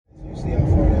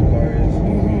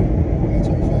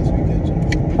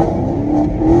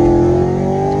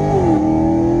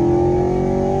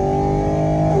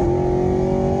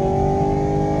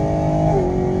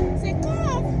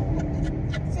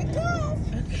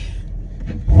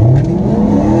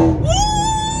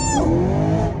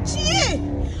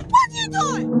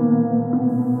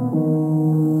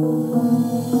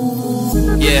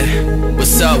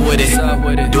with it.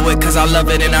 Do it cause I love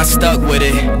it and I stuck with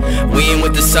it. We ain't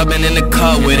with the subbing in the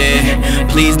cut with it.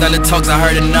 Please, none of the talks, I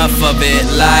heard enough of it.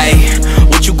 Like,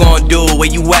 what you gon' do?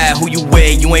 Where you at? Who you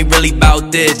with? You ain't really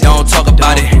bout this, don't talk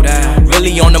about it.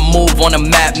 Really on the move, on the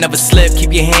map, never slip.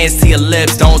 Keep your hands to your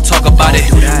lips, don't talk about it.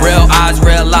 Real eyes,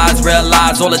 real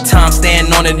lives all the time.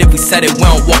 Stand on it, if we said it, we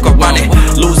don't walk around it.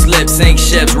 Loose lips, sink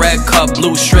ships, red cup,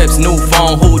 blue strips. New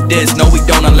phone, who this? No, we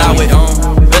don't allow it.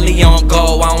 Really on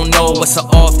go, I don't know what's an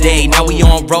off day. Now we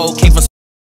on road, came from.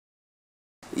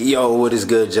 Yo, what is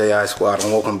good, JI Squad,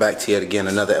 and welcome back to yet again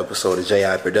another episode of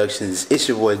JI Productions. It's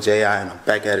your boy JI, and I'm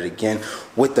back at it again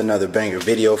with another banger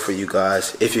video for you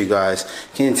guys. If you guys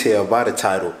can tell by the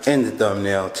title and the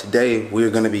thumbnail, today we're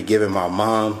going to be giving my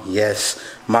mom, yes,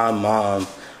 my mom,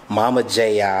 Mama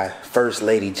JI, First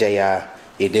Lady JI,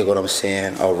 you dig what I'm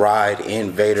saying, a ride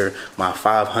in Vader, my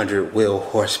 500 wheel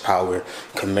horsepower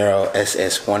Camaro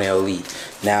SS1 LE.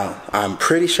 Now, I'm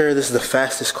pretty sure this is the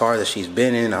fastest car that she's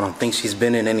been in. I don't think she's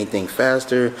been in anything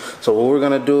faster. So what we're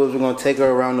going to do is we're going to take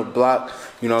her around the block,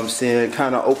 you know what I'm saying,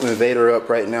 kind of open Vader up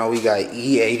right now. We got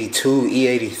E82,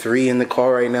 E83 in the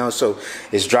car right now, so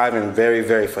it's driving very,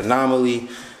 very phenomenally.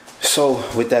 So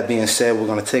with that being said, we're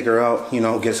going to take her out, you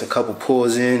know, get us a couple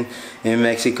pulls in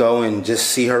Mexico and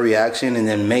just see her reaction. And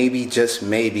then maybe, just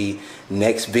maybe,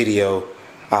 next video,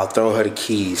 I'll throw her the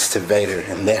keys to Vader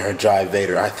and let her drive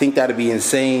Vader. I think that'd be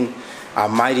insane. I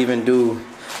might do a donut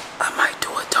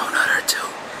or two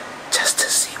just to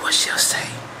see what she'll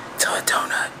say to a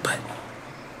donut. But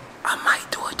I might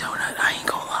do a donut, I ain't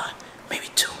gonna lie, maybe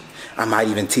two. I might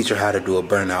even teach her how to do a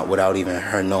burnout without even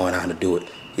her knowing how to do it.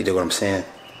 You dig what I'm saying?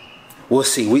 We'll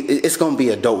see. It's going to be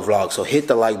a dope vlog, so hit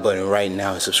the like button right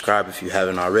now and subscribe if you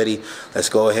haven't already. Let's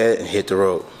go ahead and hit the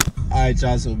road. Alright,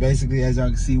 y'all, so basically, as y'all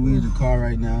can see, we're in the car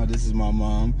right now. This is my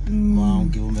mom. Mom,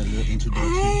 give them a little introduction.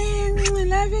 Hey, I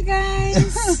love you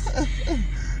guys.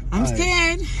 I'm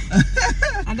scared.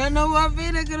 I don't know what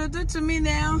Vader gonna do to me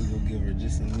now. We'll give her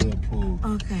just a little pull.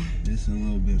 Okay. Just a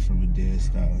little bit from a dead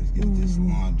style. Let's get this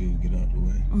long dude get out the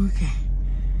way. Okay.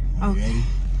 Are you ready?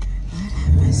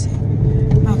 Let's see.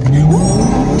 Okay.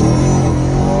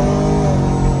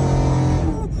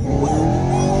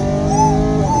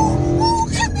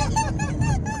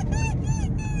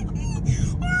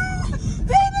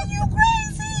 Vader, you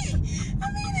crazy! I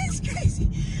mean, it's crazy.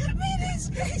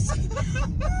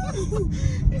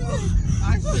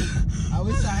 I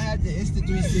wish I had the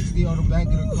Insta360 on the back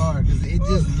of the car because it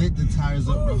just lit the tires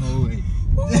up the whole way.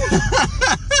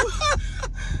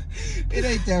 It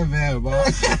ain't that bad, bro.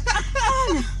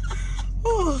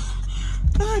 Oh,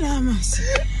 God, I must.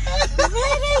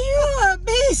 Vader, you a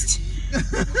beast. I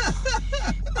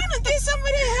don't think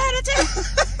somebody had a heart attack.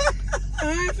 I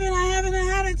feel like having a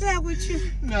heart attack with you.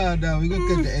 No, we gonna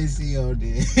cut the AC on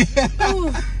there.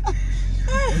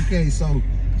 Okay, so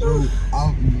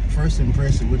first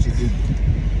impression, what you think?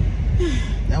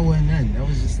 That wasn't nothing. That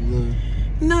was just a little.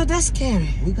 No, that's scary.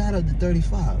 We got up to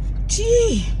 35.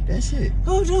 Gee. That's it.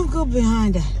 Oh, don't go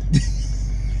behind that.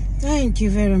 Thank you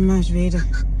very much, Vader.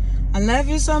 I love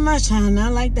you so much, huh?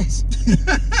 Not like this.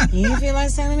 You feel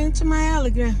like sending me to my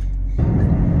alligator.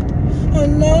 Oh,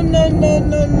 no, no, no,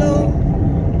 no, no.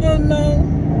 Oh, no.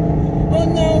 Oh,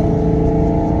 no.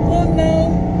 Oh, no.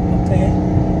 Okay.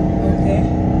 Okay.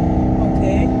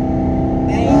 Okay.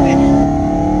 Amen.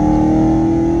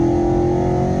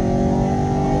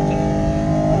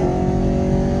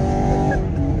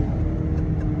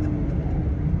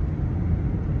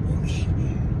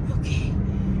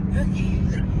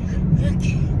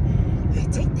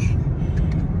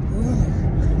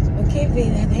 Okay,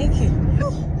 Vader, thank you.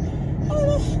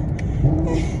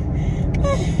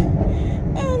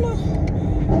 Oh no.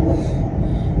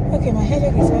 Okay, my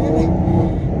headache is running back.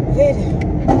 Vader,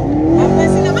 I'm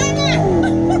messing up my neck.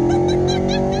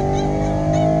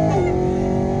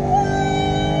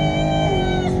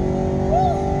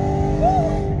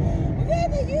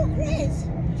 Vader, you crazy.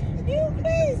 You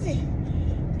crazy.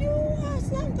 You are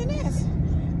something else.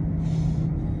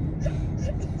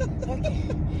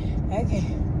 Okay.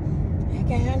 I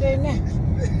can handle it now.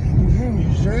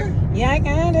 You sure? Yeah, I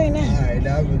can handle it now. Alright,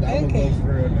 now I'm gonna go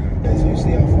for real now. So you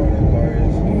see how far that car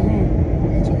is?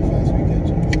 That's how fast we catch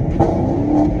up.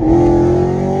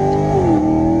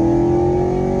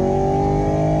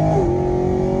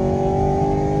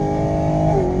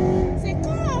 Sit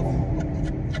calm.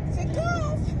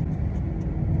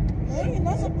 Hey, you're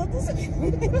not supposed to sit.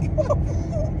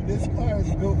 This car is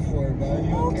built for it, man.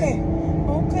 You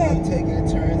Okay. I'm taking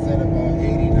turns at about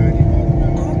 80, 90 miles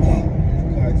an hour. Okay.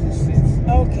 The car just sits.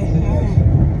 Okay.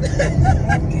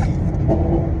 Okay.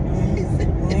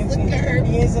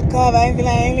 Here's a curve. I feel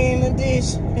like I ain't in the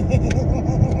dish.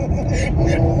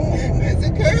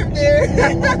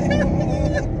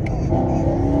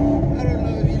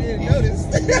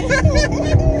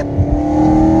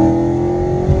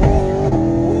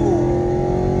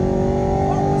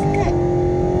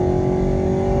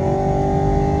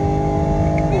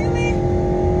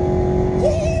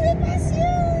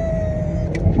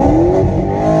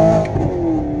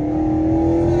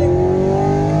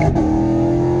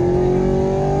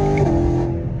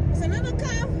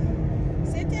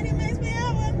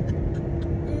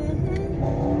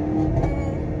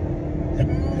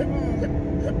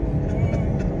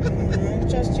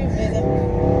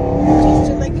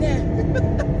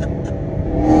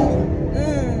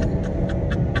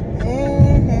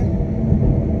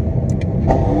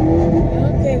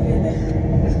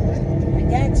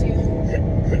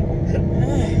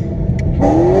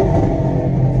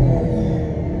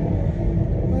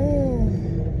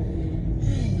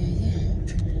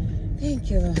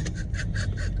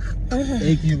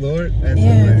 Thank you, Lord. That's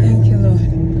yeah, hilarious. thank you, Lord.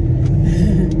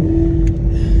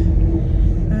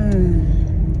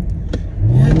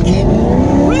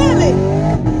 Really?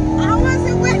 I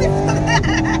wasn't waiting for that.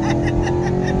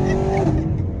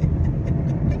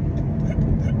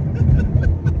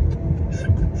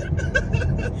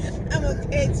 I'm gonna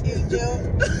catch you, Joe.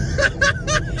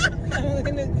 I'm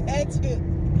gonna catch you.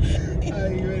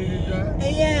 Are you ready to drive?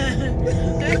 Yeah,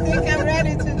 I think I'm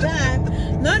ready to drive.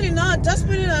 No, just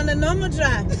put it on the normal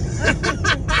drive.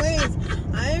 Please,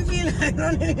 I ain't feel like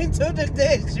running into the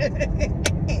ditch.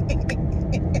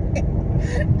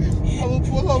 I will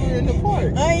pull over in the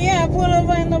park. Oh yeah, pull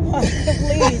over in the park,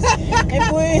 please. And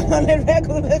put it on the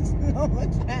regular normal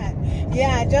drive.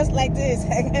 Yeah, just like this.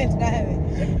 I can drive it.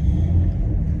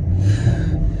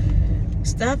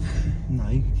 Stop. No,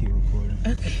 you can keep recording.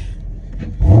 Okay.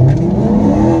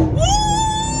 Woo!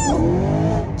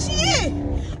 Gee!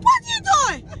 What you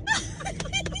doing?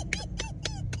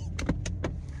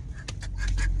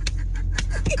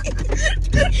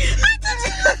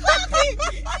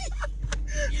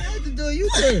 I had to do a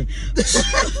U-turn.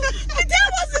 That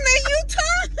wasn't a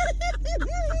U-turn.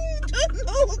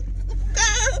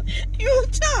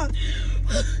 U-turn.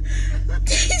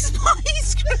 This boy is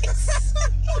crazy.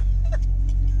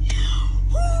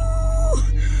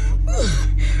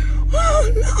 Oh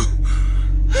no.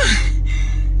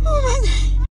 Oh my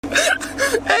God.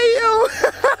 Hey, yo.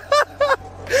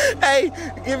 Hey,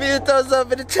 give me a thumbs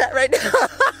up in the chat right now.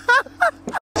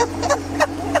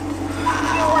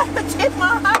 You want to take my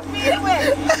heartbeat away?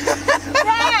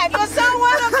 Dad, your son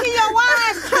want to kill your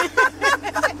wife.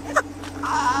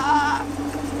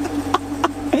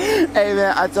 Hey,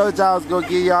 man, I told y'all I was going to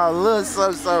give y'all a little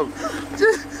something.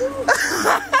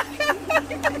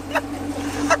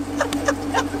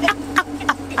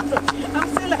 I'm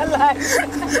still alive.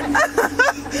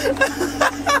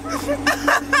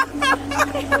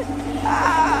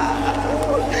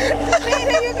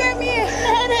 Peter, you got me a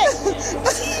headache.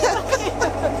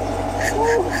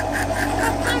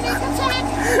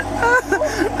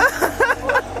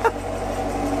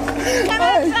 Can I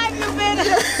drive you better?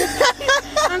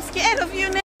 I'm scared of you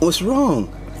now. What's wrong?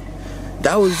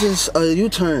 That was just a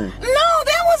U-turn. No,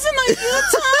 that wasn't a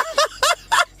U-turn.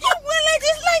 You went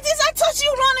like this. I thought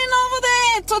you running over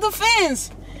there to the fence.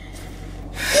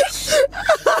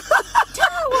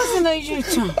 That wasn't a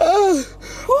U-turn.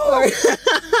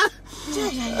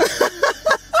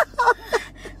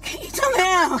 Can you turn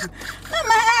around?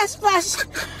 My eyes flash.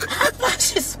 I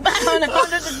flash is back on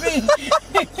 100 degrees.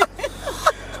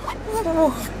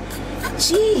 Oh,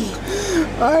 gee.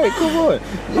 All right, come on.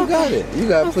 You got it. You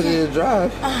got to put it in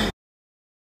drive.